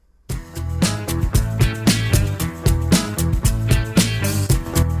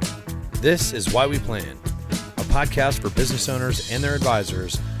This is Why We Plan, a podcast for business owners and their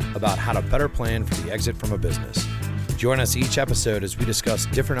advisors about how to better plan for the exit from a business. Join us each episode as we discuss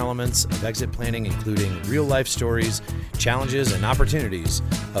different elements of exit planning, including real-life stories, challenges, and opportunities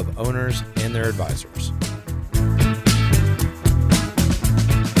of owners and their advisors.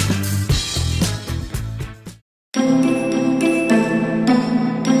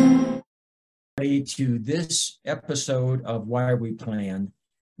 To this episode of Why We Plan.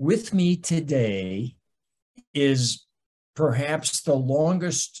 With me today is perhaps the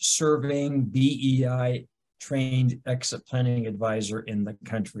longest serving BEI trained exit planning advisor in the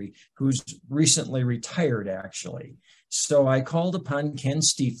country, who's recently retired actually. So I called upon Ken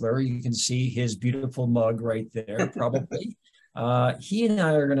Stiefler. You can see his beautiful mug right there, probably. He and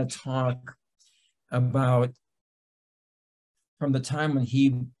I are going to talk about from the time when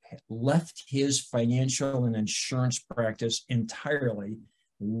he left his financial and insurance practice entirely,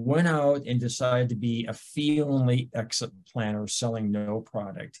 went out and decided to be a fee-only exit planner selling no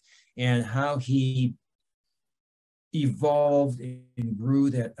product, and how he evolved and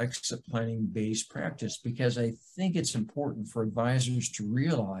grew that exit planning based practice, because I think it's important for advisors to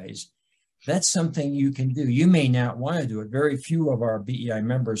realize that's something you can do. You may not want to do it. Very few of our BEI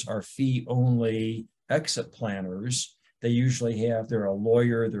members are fee-only exit planners. They usually they're a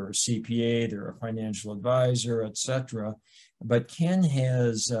lawyer, they're a CPA, they're a financial advisor, etc. But Ken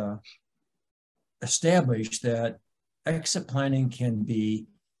has established that exit planning can be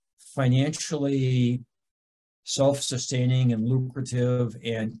financially self-sustaining and lucrative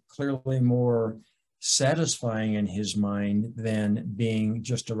and clearly more satisfying in his mind than being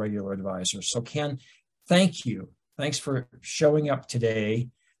just a regular advisor. So Ken, thank you. Thanks for showing up today.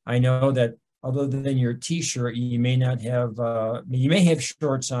 I know that other than your T-shirt, you may not have, you may have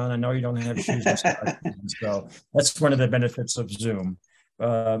shorts on. I know you don't have shoes and stuff. So that's one of the benefits of Zoom.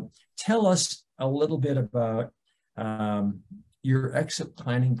 Tell us a little bit about your exit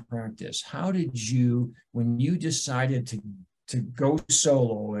planning practice. How did you, when you decided to go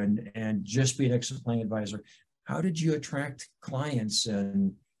solo and just be an exit planning advisor, how did you attract clients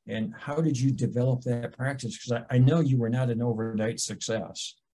and how did you develop that practice? Because I know you were not an overnight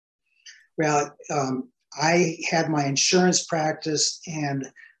success. Well, I had my insurance practice and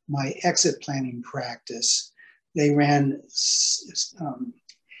my exit planning practice. They ran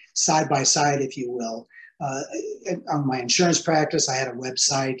side by side, if you will. On my insurance practice, I had a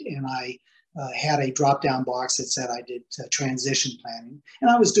website and I had a drop-down box that said I did transition planning. And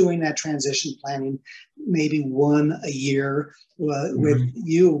I was doing that transition planning maybe one a year with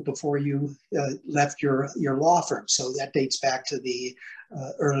you before you left your law firm. So that dates back to the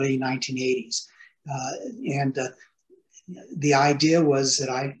early 1980s. And the idea was that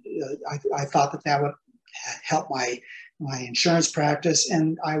I thought that would help my insurance practice.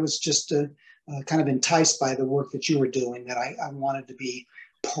 And I was just kind of enticed by the work that you were doing, that I wanted to be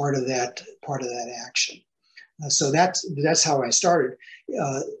part of that action. So that's how I started.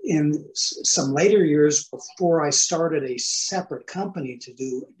 In some later years, before I started a separate company to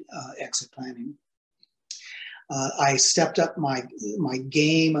do exit planning, I stepped up my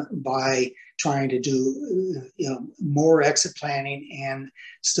game by trying to do more exit planning and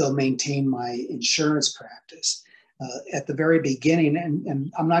still maintain my insurance practice. At the very beginning, and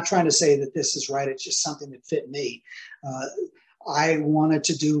I'm not trying to say that this is right, it's just something that fit me. I wanted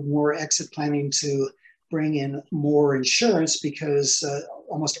to do more exit planning to bring in more insurance because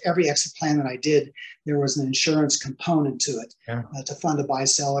almost every exit plan that I did, there was an insurance component to it, to fund a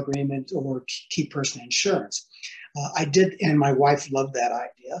buy-sell agreement or key person insurance. I did, and my wife loved that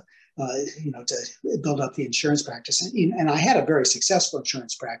idea, to build up the insurance practice. And I had a very successful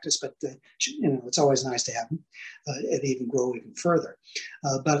insurance practice, but it's always nice to have it even grow even further.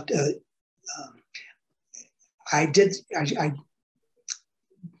 I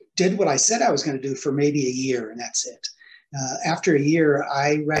did what I said I was going to do for maybe a year, and that's it. After a year,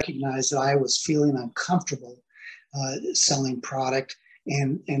 I recognized that I was feeling uncomfortable selling product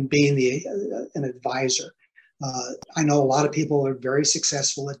and being an advisor. I know a lot of people are very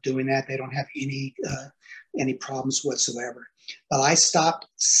successful at doing that. They don't have any problems whatsoever. But I stopped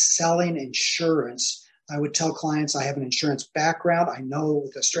selling insurance. I would tell clients I have an insurance background. I know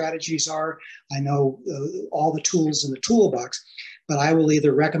what the strategies are. I know all the tools in the toolbox. But I will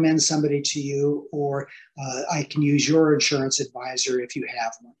either recommend somebody to you or I can use your insurance advisor if you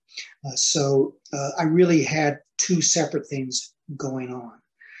have one. So I really had two separate things going on.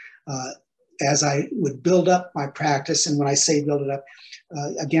 As I would build up my practice, and when I say build it up,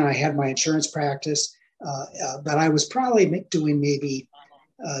 again, I had my insurance practice, but I was probably doing maybe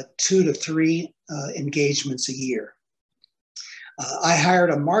 2 to 3 engagements a year. I hired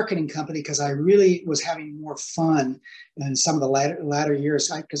a marketing company because I really was having more fun in some of the latter years,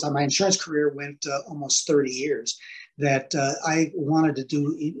 because my insurance career went almost 30 years, that I wanted to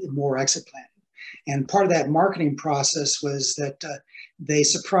do more exit planning. And part of that marketing process was that they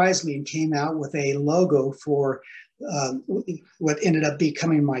surprised me and came out with a logo for what ended up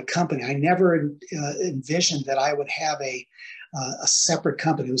becoming my company. I never envisioned that I would have a separate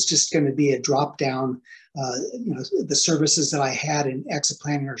company. It was just going to be a drop down, the services that I had in exit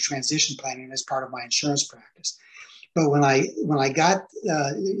planning or transition planning as part of my insurance practice. But when I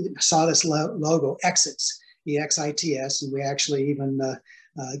saw this logo, Exits, EXITS, and we actually even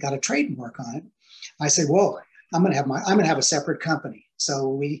got a trademark on it, I said, "Whoa, I'm going to have a separate company." So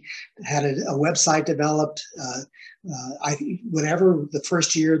we had a website developed. Whatever the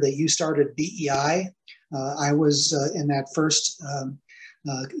first year that you started BEI, I was in that first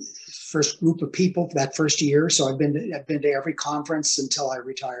group of people for that first year. So I've been to every conference until I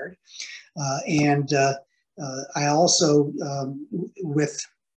retired, and I also with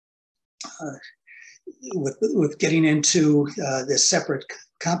getting into this separate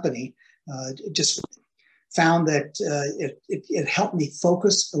company, just found that it helped me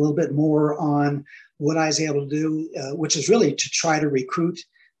focus a little bit more on what I was able to do, which is really to try to recruit.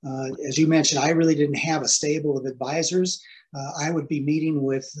 As you mentioned, I really didn't have a stable of advisors. I would be meeting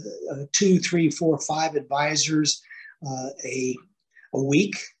with 2, 3, 4, 5 advisors a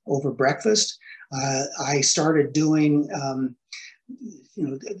week over breakfast. I started doing,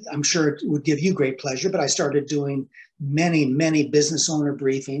 I'm sure it would give you great pleasure, but I started doing many business owner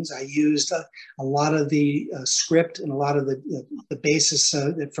briefings. I used a lot of the script and a lot of the basis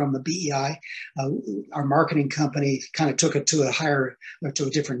from the BEI. Our marketing company kind of took it to a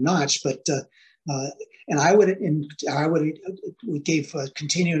different notch, but we gave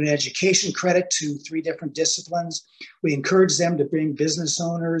continuing education credit to 3 different disciplines. We encouraged them to bring business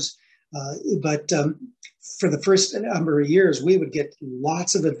owners, but for the first number of years, we would get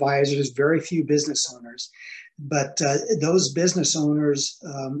lots of advisors, very few business owners. But those business owners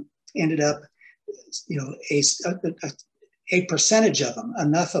ended up, a percentage of them,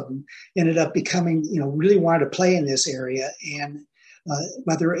 enough of them, ended up becoming, really wanted to play in this area. And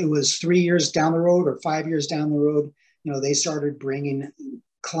whether it was 3 years down the road or 5 years down the road, they started bringing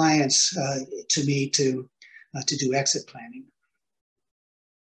clients to me to do exit planning.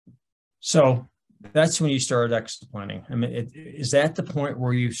 So that's when you started exit planning. I mean, is that the point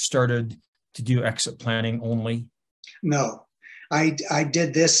where you started to do exit planning only? No, I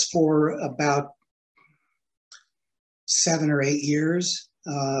did this for about 7 or 8 years.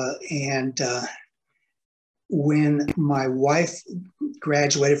 And when my wife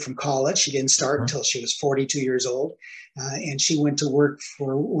graduated from college, she didn't start until she was 42 years old. And she went to work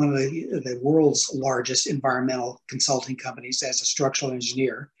for one of the world's largest environmental consulting companies as a structural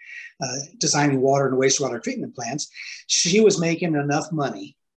engineer, designing water and wastewater treatment plants. She was making enough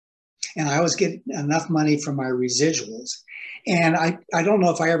money, and I was getting enough money from my residuals. And I don't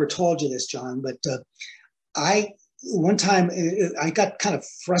know if I ever told you this, John, but one time I got kind of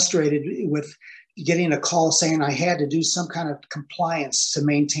frustrated with getting a call saying I had to do some kind of compliance to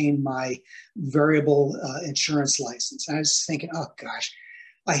maintain my variable insurance license. And I was thinking, oh gosh,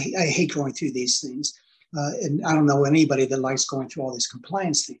 I hate going through these things. And I don't know anybody that likes going through all these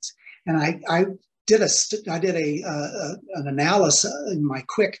compliance things. And I did an analysis in my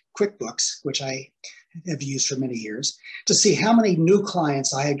QuickBooks, which I have used for many years, to see how many new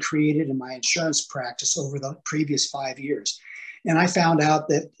clients I had created in my insurance practice over the previous 5 years. And I found out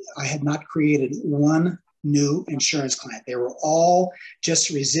that I had not created one new insurance client. They were all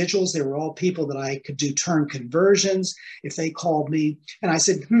just residuals. They were all people that I could do turn conversions if they called me. And I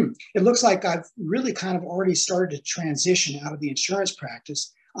said, it looks like I've really kind of already started to transition out of the insurance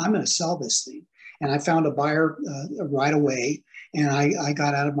practice. I'm going to sell this thing. And I found a buyer right away, and I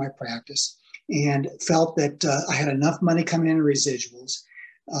got out of my practice and felt that I had enough money coming in residuals,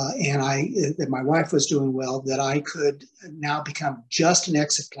 and that my wife was doing well, that I could now become just an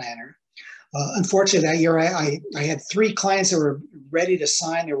exit planner. Unfortunately, that year I had 3 clients that were ready to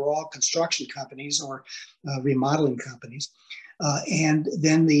sign. They were all construction companies or remodeling companies. And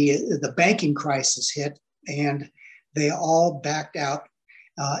then the banking crisis hit, and they all backed out.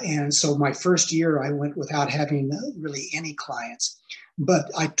 And so my first year, I went without having really any clients.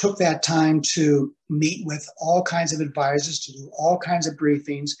 But I took that time to meet with all kinds of advisors, to do all kinds of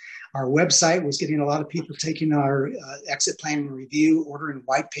briefings. Our website was getting a lot of people taking our exit planning review, ordering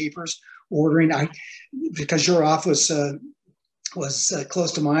white papers, because your office was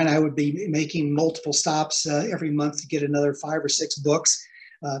close to mine. I would be making multiple stops every month to get another 5 or 6 books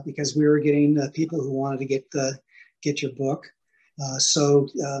because we were getting people who wanted to get your book.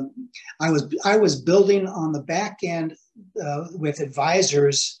 I was building on the back end with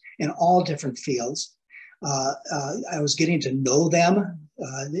advisors in all different fields. I was getting to know them.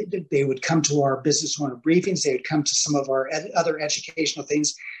 They would come to our business owner briefings. They would come to some of our other educational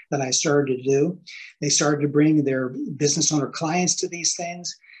things that I started to do. They started to bring their business owner clients to these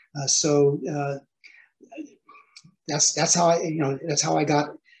things. That's how I got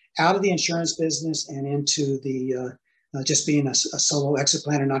out of the insurance business and into the just being a solo exit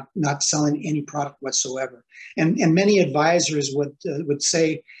planner, not selling any product whatsoever. And many advisors would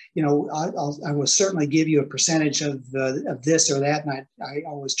say, I will certainly give you a percentage of this or that, and I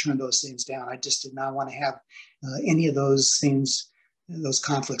always turn those things down. I just did not want to have any of those things, those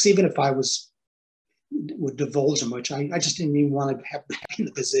conflicts, even if I would divulge them, which I just didn't even want to have in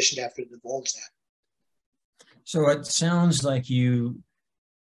the position to have to divulge that. So it sounds like you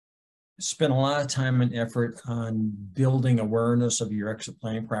spent a lot of time and effort on building awareness of your exit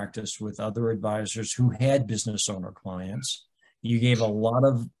planning practice with other advisors who had business owner clients. You gave a lot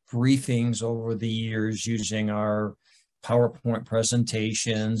of briefings over the years using our PowerPoint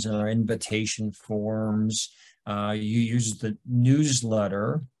presentations and our invitation forms. You used the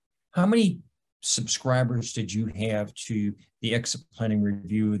newsletter. How many subscribers did you have to the exit planning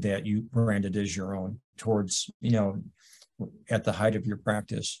review that you branded as your own towards, at the height of your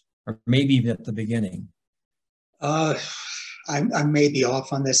practice? Or maybe even at the beginning? I may be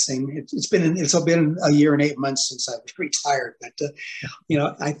off on this thing. It's been a year and 8 months since I've retired, but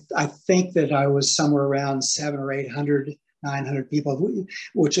I think that I was somewhere around 700 or 800, 900 people,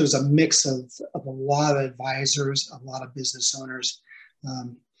 which was a mix of a lot of advisors, a lot of business owners.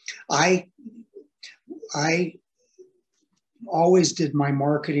 I always did my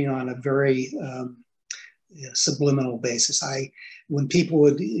marketing on a very subliminal basis. When people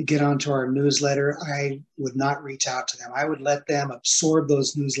would get onto our newsletter, I would not reach out to them. I would let them absorb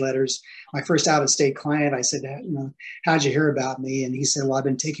those newsletters. My first out-of-state client, I said, how'd you hear about me? And he said, well, I've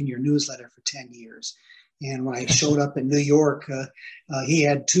been taking your newsletter for 10 years. And when I showed up in New York, he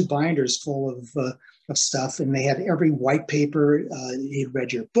had 2 binders full of stuff, and they had every white paper. He'd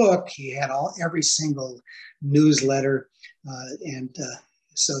read your book. He had every single newsletter.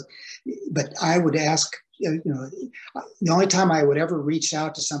 But I would ask, the only time I would ever reach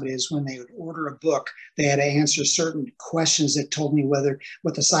out to somebody is when they would order a book. They had to answer certain questions that told me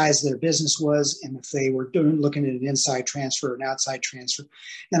what the size of their business was, and if they were looking at an inside transfer or an outside transfer.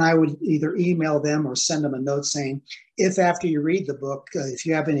 And I would either email them or send them a note saying, if after you read the book, if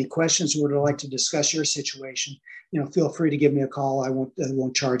you have any questions or would like to discuss your situation, feel free to give me a call. I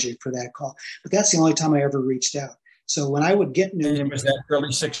won't charge you for that call. But that's the only time I ever reached out. So when I would get new, and was that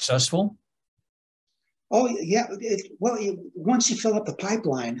fairly successful? Oh yeah, once you fill up the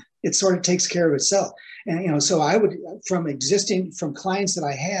pipeline, it sort of takes care of itself. And so I would, from clients that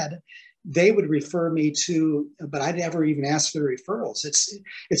I had, they would refer me to, but I never even asked for the referrals.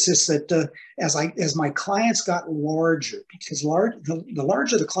 It's just that as my clients got larger, because the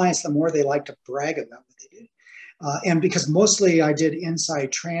larger the clients, the more they like to brag about what they did, and because mostly I did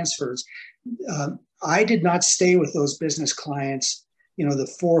inside transfers, I did not stay with those business clients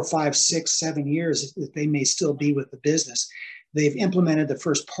the 4, 5, 6, 7 years that they may still be with the business. They've implemented the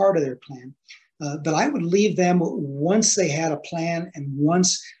first part of their plan. But I would leave them once they had a plan and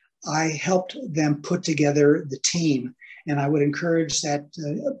once I helped them put together the team. And I would encourage that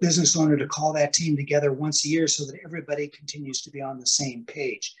business owner to call that team together once a year so that everybody continues to be on the same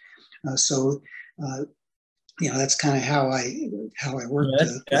page. That's kind of how I work.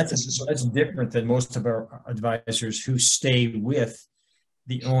 That's different than most of our advisors who stay with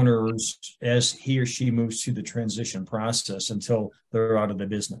the owners as he or she moves through the transition process until they're out of the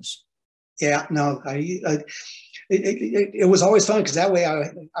business. Yeah, no, it was always fun because that way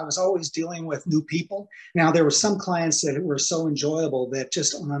I was always dealing with new people. Now, there were some clients that were so enjoyable that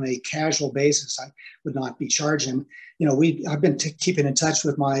just on a casual basis, I would not be charging. I've been keeping in touch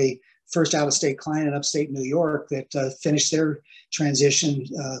with my first out-of-state client in upstate New York that finished their transition,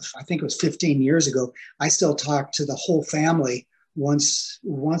 I think it was 15 years ago. I still talk to the whole family once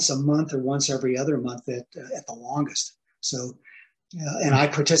a month or once every other month at the longest. So, and I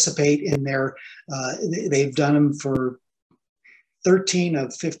participate in their, they've done them for 13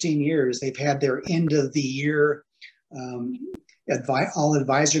 of 15 years. They've had their end of the year all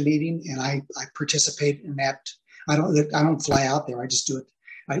advisor meeting, and I participate in that. I don't fly out there. I just do it.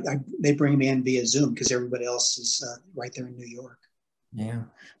 They bring me in via Zoom because everybody else is right there in New York. Yeah.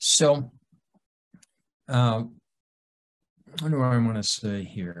 So, what do I want to say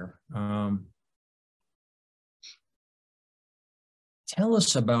here? Tell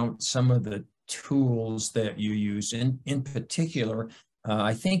us about some of the tools that you use. In particular,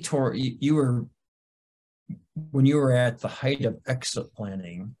 I think you were, when you were at the height of exit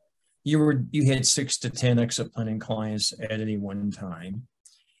planning, you had 6 to 10 exit planning clients at any one time.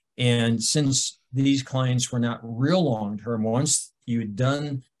 And since these clients were not real long-term, once you had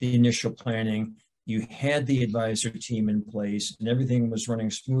done the initial planning, you had the advisor team in place and everything was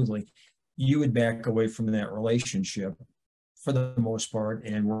running smoothly, you would back away from that relationship for the most part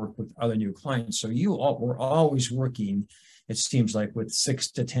and work with other new clients. So you were always working, it seems like, with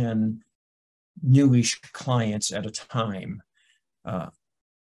 6 to 10 newish clients at a time.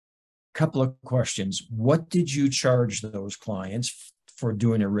 Couple of questions. What did you charge those clients for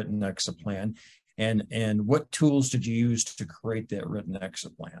doing a written exit plan? And what tools did you use to create that written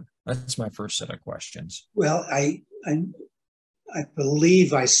exit plan? That's my first set of questions. Well, I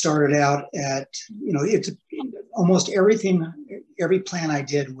believe I started out at, it's almost everything, every plan I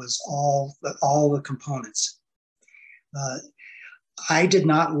did was all the components. I did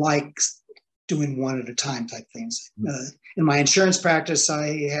not like doing one at a time type things. In my insurance practice,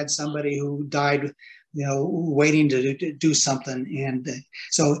 I had somebody who died, waiting to do something. And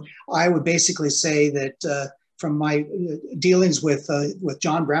so I would basically say that from my dealings with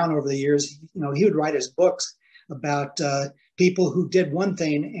John Brown over the years, he would write his books about people who did one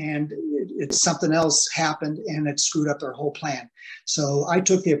thing and it's something else happened and it screwed up their whole plan. So I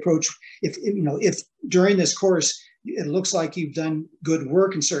took the approach, if during this course, it looks like you've done good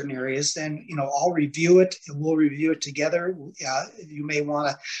work in certain areas, then, I'll review it and we'll review it together. You may want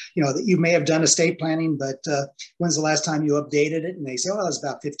to, you may have done estate planning, but when's the last time you updated it? And they say, oh, it was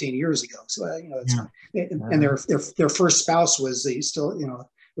about 15 years ago. So, and their first spouse was still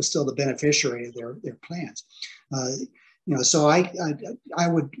the beneficiary of their plans. So I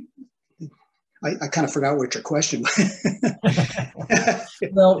kind of forgot what your question was.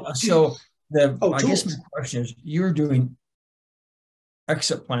 Well, so I guess tools. my question is, you're doing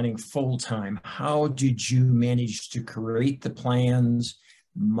exit planning full time. How did you manage to create the plans,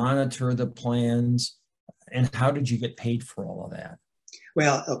 monitor the plans, and how did you get paid for all of that?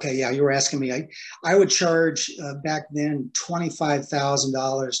 Well, okay, yeah, you were asking me. I would charge back then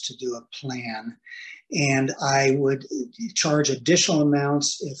 $25,000 to do a plan. And I would charge additional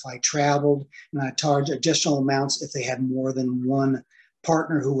amounts if I traveled, and I charge additional amounts if they had more than one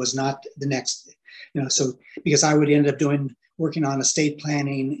partner who was not the next, so because I would end up working on estate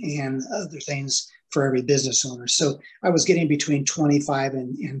planning and other things for every business owner. So I was getting between 25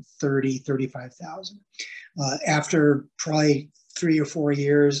 and 35,000. After probably 3 or 4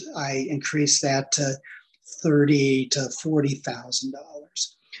 years, I increased that to $30,000 to $40,000.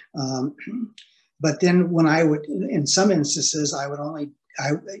 But then when I would, in some instances, I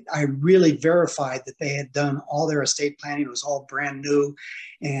really verified that they had done all their estate planning. It was all brand new.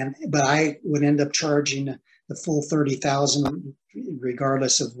 But I would end up charging the full $30,000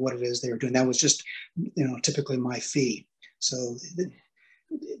 regardless of what it is they were doing. That was just, typically my fee. So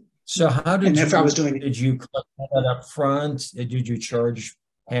how did if I was doing, did you collect that up front? Did you charge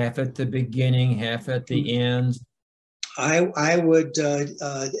half at the beginning, half at the end? I would,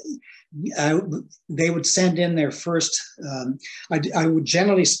 they would send in their first, I would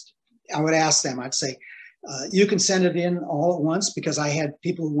ask them, I'd say, you can send it in all at once, because I had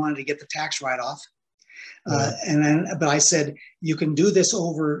people who wanted to get the tax write-off. But I said, you can do this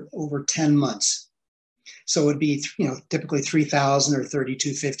over 10 months. So it'd be, typically $3,000 or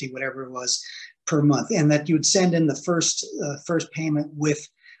 $3,250, whatever it was per month. And that you would send in the first payment with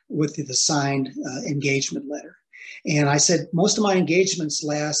the signed engagement letter. And I said, most of my engagements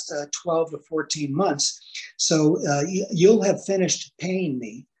last 12 to 14 months. So you'll have finished paying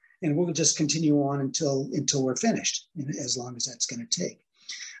me, and we'll just continue on until we're finished, as long as that's going to take.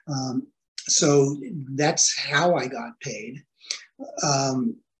 So that's how I got paid.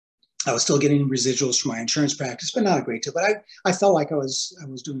 I was still getting residuals from my insurance practice, but not a great deal. But I felt like I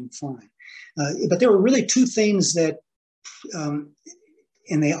was doing fine. But there were really two things that,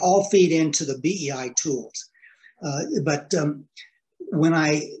 and they all feed into the BEI tools. But when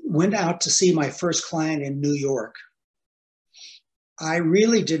I went out to see my first client in New York, I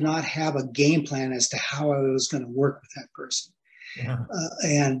really did not have a game plan as to how I was going to work with that person. Yeah.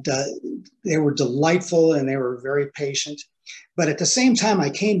 They were delightful and they were very patient. But at the same time, I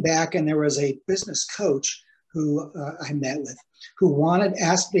came back and there was a business coach who I met with who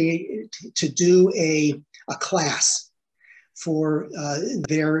asked me to do a class for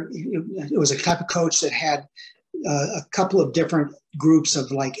it was a type of coach that had a couple of different groups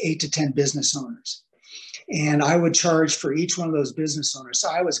of like 8 to 10 business owners. And I would charge for each one of those business owners. So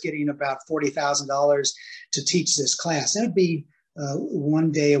I was getting about $40,000 to teach this class. And it'd be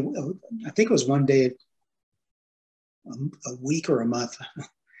one day, I think it was one day a week or a month.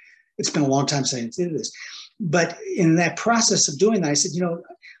 It's been a long time since I did this. But in that process of doing that, I said,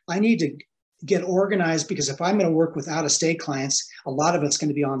 I need to get organized, because if I'm going to work with out-of-state clients, a lot of it's going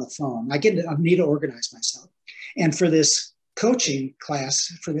to be on the phone. I need to organize myself. And for this coaching class,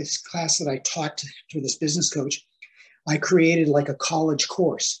 for this class that I taught to this business coach, I created like a college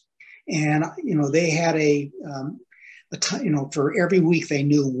course. And, they had for every week, they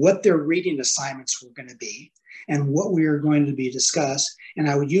knew what their reading assignments were going to be and what we were going to be discussed. And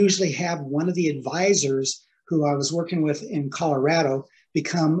I would usually have one of the advisors who I was working with in Colorado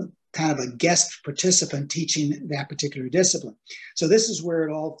become kind of a guest participant teaching that particular discipline. So this is where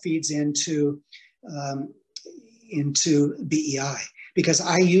it all feeds into BEI, because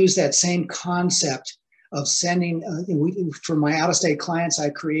I use that same concept of sending, for my out-of-state clients, I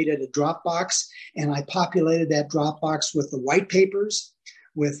created a Dropbox, and I populated that Dropbox with the white papers,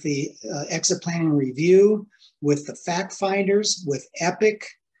 with the exit planning review, with the fact finders, with Epic,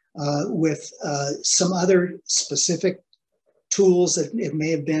 with some other specific tools that it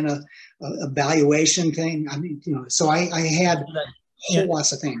may have been a valuation thing. I mean, so I had whole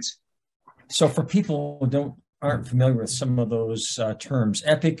lots of things. So for people who aren't familiar with some of those terms,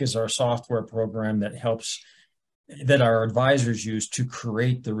 Epic is our software program that our advisors use to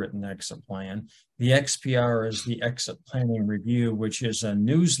create the written exit plan. The XPR is the exit planning review, which is a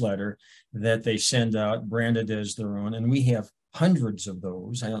newsletter that they send out branded as their own. And we have hundreds of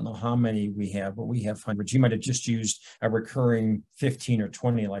those. I don't know how many we have, but we have hundreds. You might have just used a recurring 15 or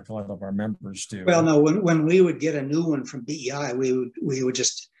 20 like a lot of our members do. Well, no, when we would get a new one from BEI, we would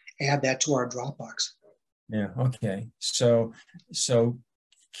just add that to our Dropbox. Yeah, okay. So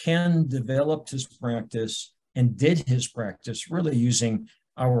Ken developed his practice and did his practice really using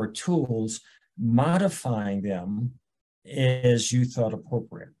our tools, modifying them as you thought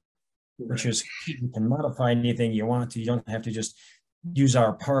appropriate. Right. Which is, you can modify anything you want to. You don't have to just use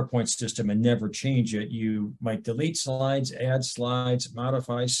our PowerPoint system and never change it. You might delete slides, add slides,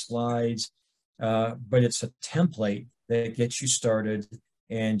 modify slides, but it's a template that gets you started,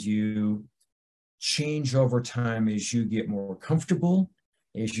 and you change over time as you get more comfortable,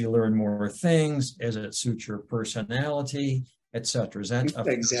 as you learn more things, as it suits your personality, etc. Is that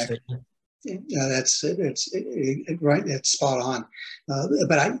exactly? Yeah, that's it. It's right. It's spot on.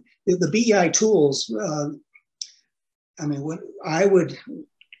 But the BEI tools. When I would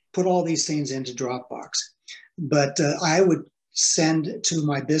put all these things into Dropbox, but I would send to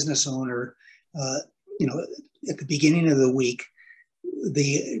my business owner, at the beginning of the week,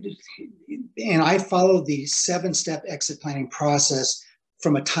 and I followed the 7-step exit planning process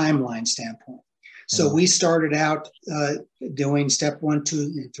from a timeline standpoint. So we started out doing step 1, 2,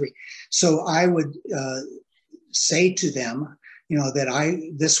 and 3. So I would say to them,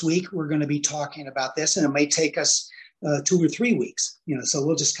 that this week we're going to be talking about this, and it may take us 2 or 3 weeks. So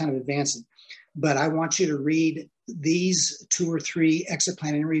we'll just kind of advance it. But I want you to read these 2 or 3 exit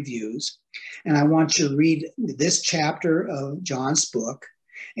planning reviews, and I want you to read this chapter of John's book,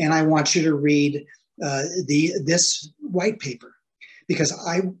 and I want you to read this white paper, because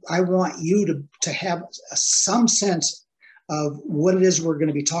I want you to have some sense of what it is we're going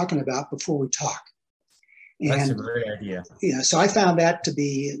to be talking about before we talk. That's a great idea. Yeah, so I found that to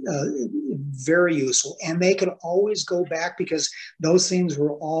be very useful, and they could always go back, because those things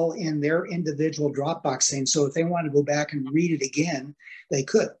were all in their individual Dropbox things. So if they wanted to go back and read it again, they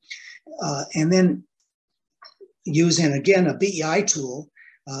could. And then using, again, a BEI tool,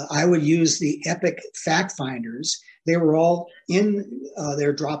 I would use the Epic fact finders. They were all in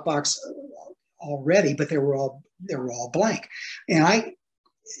their Dropbox already, but they were all blank. And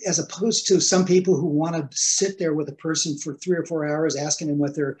as opposed to some people who want to sit there with a person for 3 or 4 hours asking them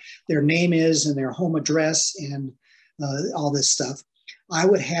what their name is and their home address and all this stuff, I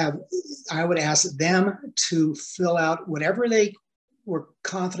would ask them to fill out whatever they were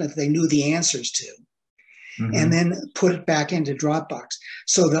confident they knew the answers to, and then put it back into Dropbox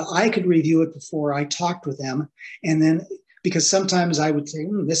so that I could review it before I talked with them. And then, because sometimes I would say,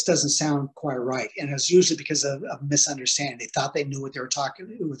 this doesn't sound quite right. And it was usually because of misunderstanding. They thought they knew what they were talking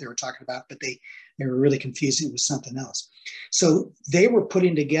about, but they were really confusing it with something else. So they were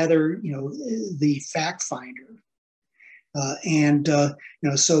putting together, the fact finder.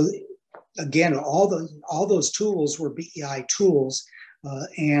 So again, all those tools were BEI tools.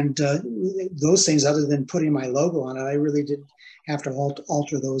 Those things, other than putting my logo on it, I really didn't have to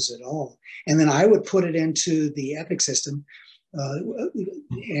alter those at all. And then I would put it into the Epic system.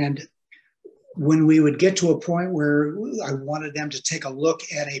 And when we would get to a point where I wanted them to take a look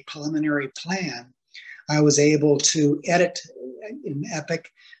at a preliminary plan, I was able to edit in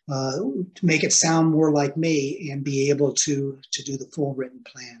Epic to make it sound more like me and be able to do the full written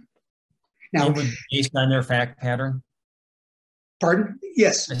plan. Now, it would be based on their fact pattern. Pardon?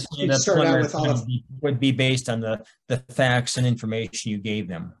 Yes. It started out with all of would be based on the facts and information you gave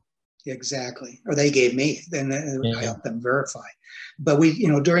them. Exactly, or they gave me, then I helped them verify. But we,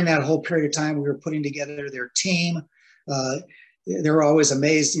 during that whole period of time, we were putting together their team. They were always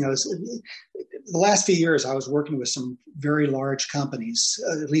amazed. The last few years, I was working with some very large companies,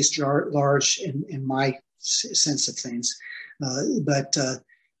 at least large in my sense of things. But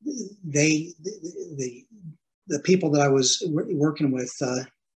the people that I was working with,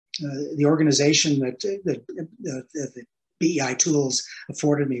 the organization that the BEI tools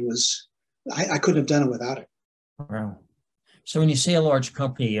afforded me was, I couldn't have done it without it. Wow. So when you say a large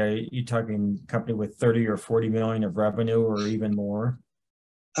company, are you talking company with 30 or 40 million of revenue or even more?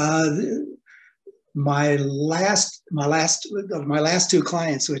 My last two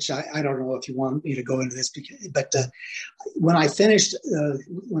clients, which I don't know if you want me to go into this, but when I finished,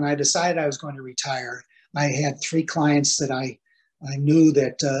 when I decided I was going to retire, I had 3 clients that I knew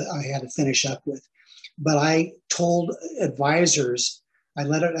that I had to finish up with. But I told advisors, I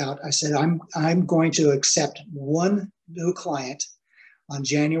let it out. I said, I'm going to accept one new client on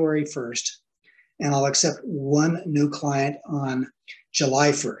January 1st, and I'll accept one new client on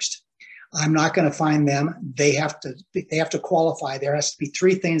July 1st. I'm not going to find them. They have to qualify. There has to be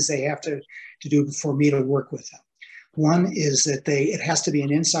 3 things they have to do for me to work with them. One is that it has to be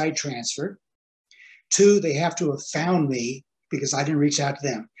an inside transfer. 2, they have to have found me because I didn't reach out to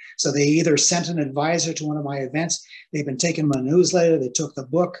them. So they either sent an advisor to one of my events, they've been taking my newsletter, they took the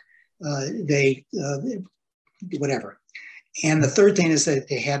book, whatever. And the third thing is that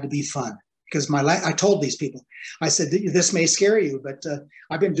they had to be fun. Because I told these people, I said, this may scare you, but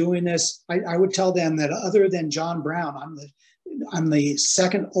I've been doing this. I would tell them that other than John Brown, I'm the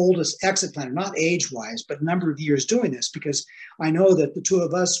second oldest exit planner, not age-wise, but number of years doing this, because I know that the 2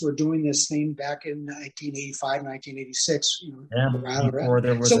 of us were doing this thing back in 1985, 1986. Before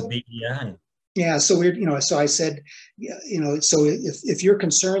there was a BEI. Yeah, so so I said, so if you're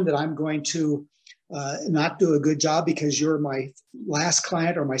concerned that I'm going to not do a good job because you're my last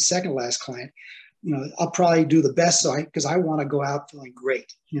client or my second last client, I'll probably do the best because I want to go out feeling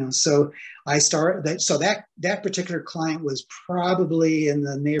great. So I started that. So that particular client was probably in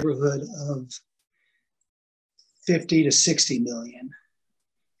the neighborhood of 50 to 60 million.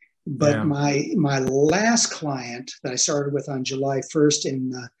 But my last client that I started with on July 1st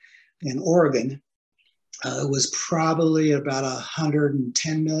in Oregon was probably about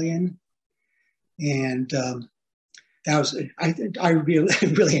 110 million. And that was I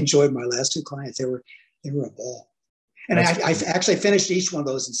really enjoyed my last 2 clients. They were a ball, and I actually finished each one of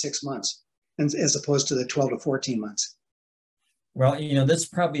those in 6 months, as opposed to the 12 to 14 months. Well, that's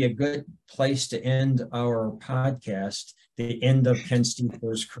probably a good place to end our podcast, the end of Ken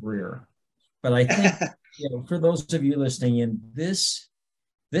Stiefler's career. But I think for those of you listening in, this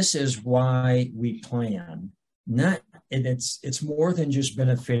is why we plan. It's more than just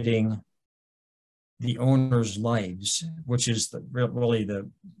benefiting the owners' lives, which is really the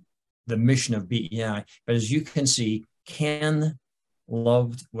mission of BEI. But as you can see, Ken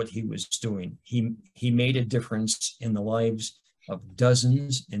loved what he was doing. He made a difference in the lives of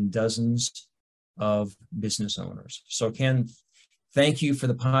dozens and dozens of business owners. So Ken, thank you for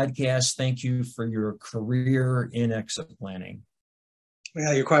the podcast. Thank you for your career in exit planning.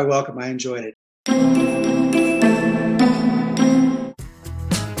 Well, you're quite welcome. I enjoyed it.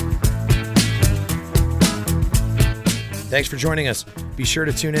 Thanks for joining us. Be sure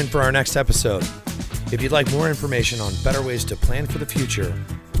to tune in for our next episode. If you'd like more information on better ways to plan for the future,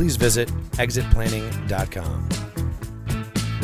 please visit exitplanning.com.